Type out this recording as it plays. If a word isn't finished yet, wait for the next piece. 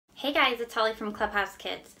Hey guys, it's Holly from Clubhouse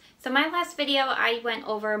Kids. So my last video I went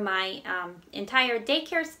over my entire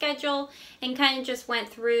daycare schedule and kind of just went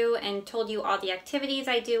through and told you all the activities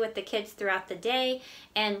I do with the kids throughout the day,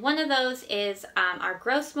 and one of those is our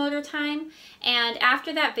gross motor time. And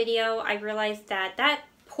after that video I realized that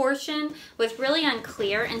portion was really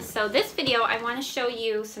unclear, and so this video I want to show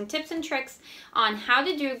you some tips and tricks on how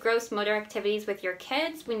to do gross motor activities with your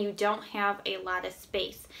kids when you don't have a lot of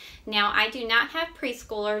space. Now, I do not have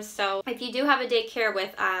preschoolers, so if you do have a daycare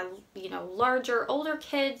with larger, older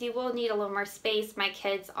kids, you will need a little more space. My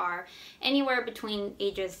kids are anywhere between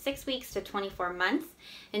ages 6 weeks to 24 months,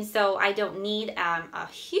 and so I don't need a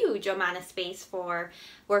huge amount of space for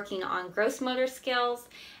working on gross motor skills.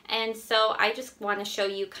 And so I just want to show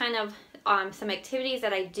you kind of some activities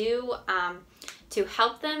that I do to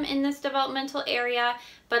help them in this developmental area,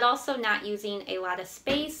 but also not using a lot of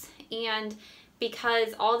space, and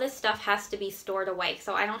because all this stuff has to be stored away.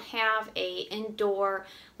 So I don't have a indoor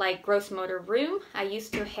like gross motor room. I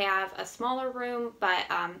used to have a smaller room, but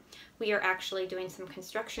we are actually doing some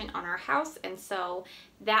construction on our house, and so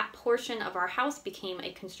that portion of our house became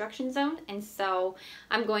a construction zone. And so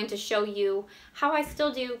I'm going to show you how I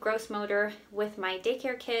still do gross motor with my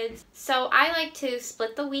daycare kids. So I like to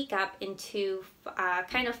split the week up into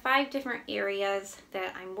kind of 5 different areas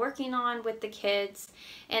that I'm working on with the kids,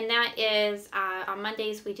 and that is on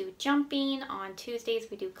Mondays we do jumping, on Tuesdays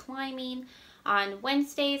we do climbing, on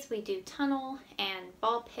Wednesdays we do tunnel and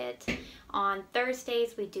ball pit, on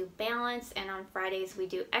Thursdays we do balance, and on Fridays we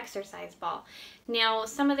do exercise ball. Now,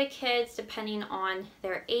 some of the kids, depending on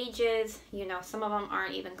their ages, some of them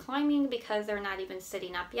aren't even climbing because they're not even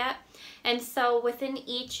sitting up yet. And so within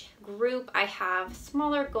each group I have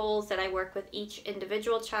smaller goals that I work with each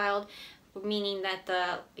individual child, meaning that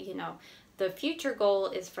the future goal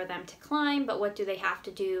is for them to climb, but what do they have to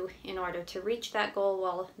do in order to reach that goal?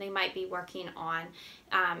 Well, they might be working on,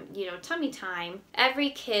 tummy time. Every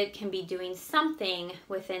kid can be doing something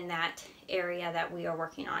within that area that we are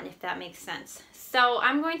working on, if that makes sense. So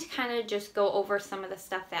I'm going to kind of just go over some of the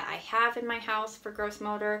stuff that I have in my house for gross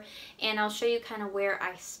motor, and I'll show you kind of where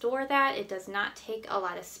I store that. It does not take a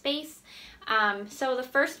lot of space. So the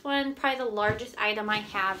first one, probably the largest item I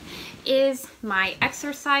have, is my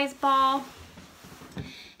exercise ball.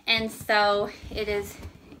 And so it is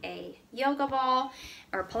a yoga ball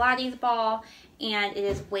or Pilates ball, and it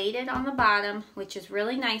is weighted on the bottom, which is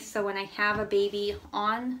really nice. So when I have a baby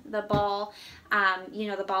on the ball,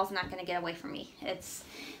 the ball's not going to get away from me.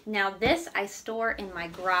 Now this I store in my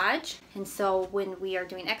garage, and so when we are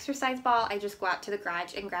doing exercise ball, I just go out to the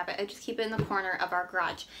garage and grab it. I just keep it in the corner of our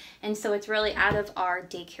garage, and so it's really out of our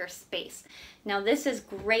daycare space. Now this is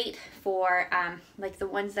great for like the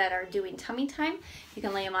ones that are doing tummy time. You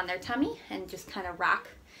can lay them on their tummy and just kind of rock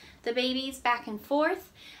the babies back and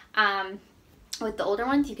forth. With the older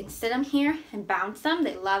ones, you can sit them here and bounce them.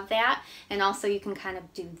 They love that. And also you can kind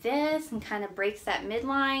of do this and kind of breaks that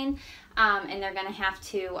midline. And they're going to have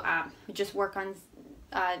to just work on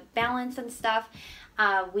balance and stuff.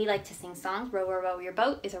 We like to sing songs. Row, row, row your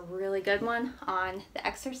boat is a really good one on the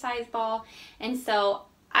exercise ball. And so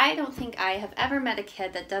I don't think I have ever met a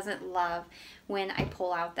kid that doesn't love when I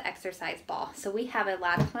pull out the exercise ball. So we have a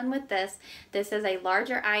lot of fun with this. This is a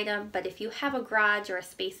larger item, but if you have a garage or a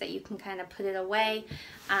space that you can kind of put it away,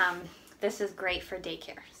 this is great for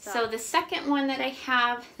daycare. So the second one that I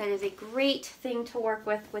have that is a great thing to work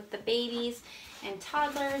with the babies and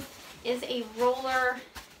toddlers is a roller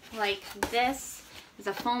like this. It's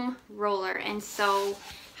a foam roller, and so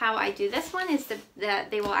how I do this one is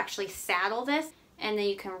that they will actually saddle this, and then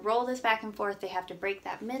you can roll this back and forth. They have to break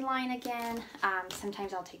that midline again.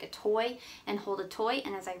 Sometimes I'll take a toy and hold a toy,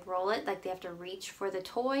 and as I roll it, like they have to reach for the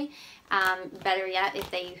toy. Better yet,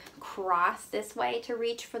 if they cross this way to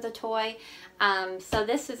reach for the toy. So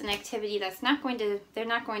this is an activity that's they're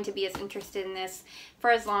not going to be as interested in this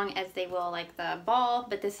for as long as they will like the ball,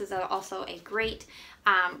 but this is also a great,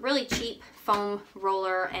 really cheap foam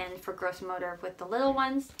roller and for gross motor with the little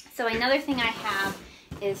ones. So another thing I have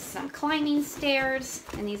is some climbing stairs,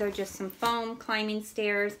 and these are just some foam climbing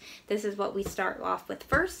stairs. This is what we start off with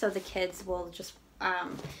first, so the kids will just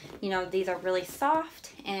these are really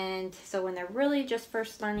soft, and so when they're really just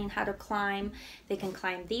first learning how to climb, they can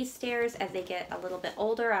climb these stairs. As they get a little bit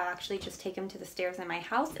older, I'll actually just take them to the stairs in my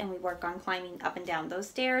house and we work on climbing up and down those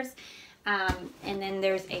stairs. And then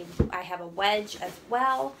I have a wedge as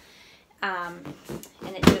well, and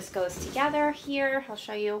it just goes together here. I'll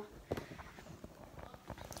show you.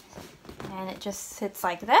 And it just sits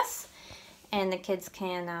like this, and the kids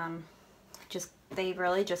can they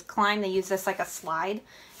really just climb. They use this like a slide,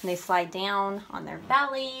 and they slide down on their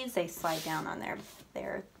bellies, they slide down on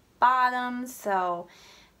their bottom. So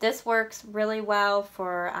this works really well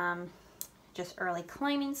for just early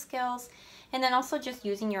climbing skills. And then also just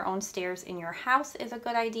using your own stairs in your house is a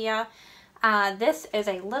good idea. This is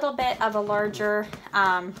a little bit of a larger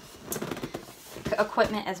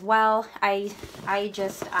equipment as well. I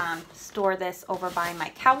just store this over by my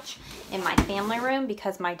couch in my family room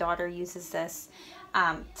because my daughter uses this.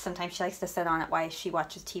 Sometimes she likes to sit on it while she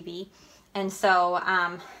watches TV. And so,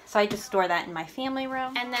 so I just store that in my family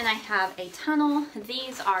room. And then I have a tunnel.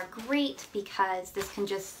 These are great because this can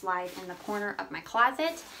just slide in the corner of my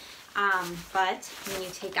closet. But when you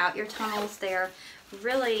take out your tunnels, they're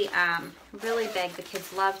really, really big. The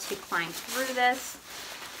kids love to climb through this.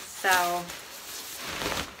 So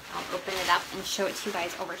I'll open it up and show it to you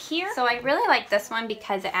guys over here. So I really like this one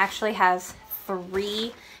because it actually has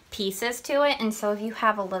 3 pieces to it. And so if you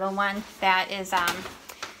have a little one that is,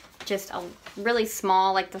 just a really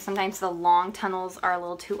small, like sometimes the long tunnels are a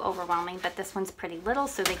little too overwhelming, but this one's pretty little,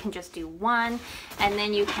 so they can just do one, and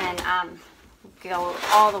then you can go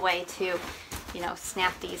all the way to, you know,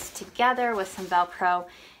 snap these together with some Velcro,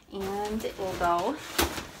 and it will go,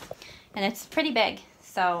 and it's pretty big,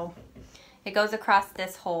 so it goes across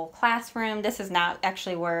this whole classroom. This is not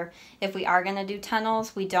actually where, if we are going to do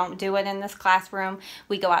tunnels, we don't do it in this classroom.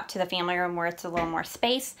 We go out to the family room where it's a little more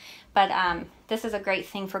space. But this is a great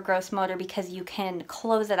thing for gross motor because you can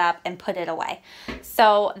close it up and put it away.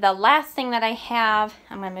 So the last thing that I have,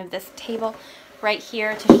 I'm going to move this table right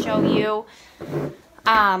here to show you,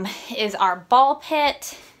 is our ball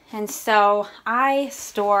pit. And so I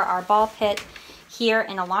store our ball pit here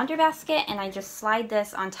in a laundry basket, and I just slide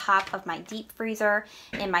this on top of my deep freezer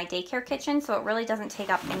in my daycare kitchen, so it really doesn't take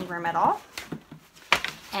up any room at all.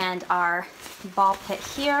 And our ball pit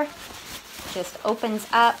here just opens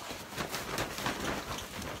up,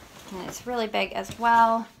 and it's really big as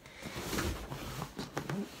well.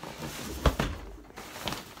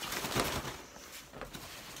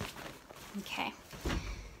 Okay,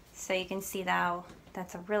 so you can see now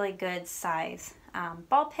that's a really good size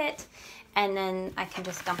ball pit, and then I can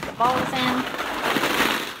just dump the balls in.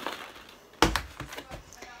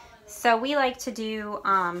 So we like to do,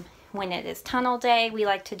 when it is tunnel day, we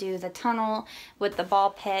like to do the tunnel with the ball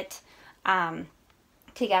pit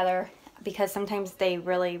together, because sometimes they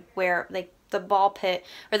really wear, like the ball pit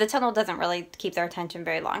or the tunnel doesn't really keep their attention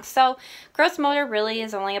very long. So gross motor really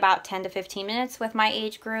is only about 10 to 15 minutes with my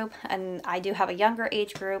age group, and I do have a younger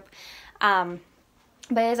age group.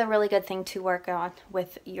 But it is a really good thing to work on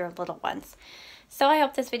with your little ones. So I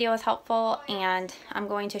hope this video was helpful, and I'm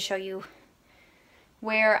going to show you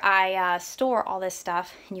where I store all this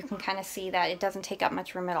stuff, and you can kind of see that it doesn't take up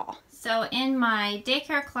much room at all. So in my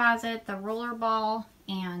daycare closet, the roller ball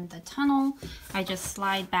and the tunnel, I just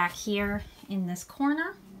slide back here in this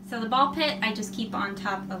corner. So the ball pit I just keep on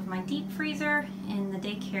top of my deep freezer in the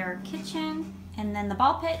daycare kitchen, and then the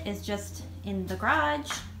ball pit is just in the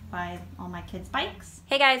garage by all my kids' bikes.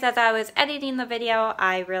 Hey guys, as I was editing the video,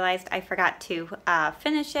 I realized I forgot to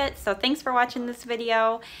finish it. So thanks for watching this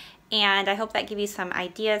video, and I hope that gave you some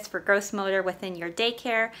ideas for gross motor within your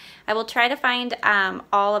daycare. I will try to find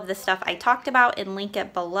all of the stuff I talked about and link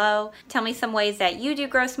it below. Tell me some ways that you do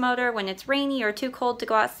gross motor when it's rainy or too cold to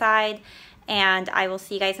go outside, and I will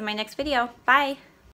see you guys in my next video. Bye!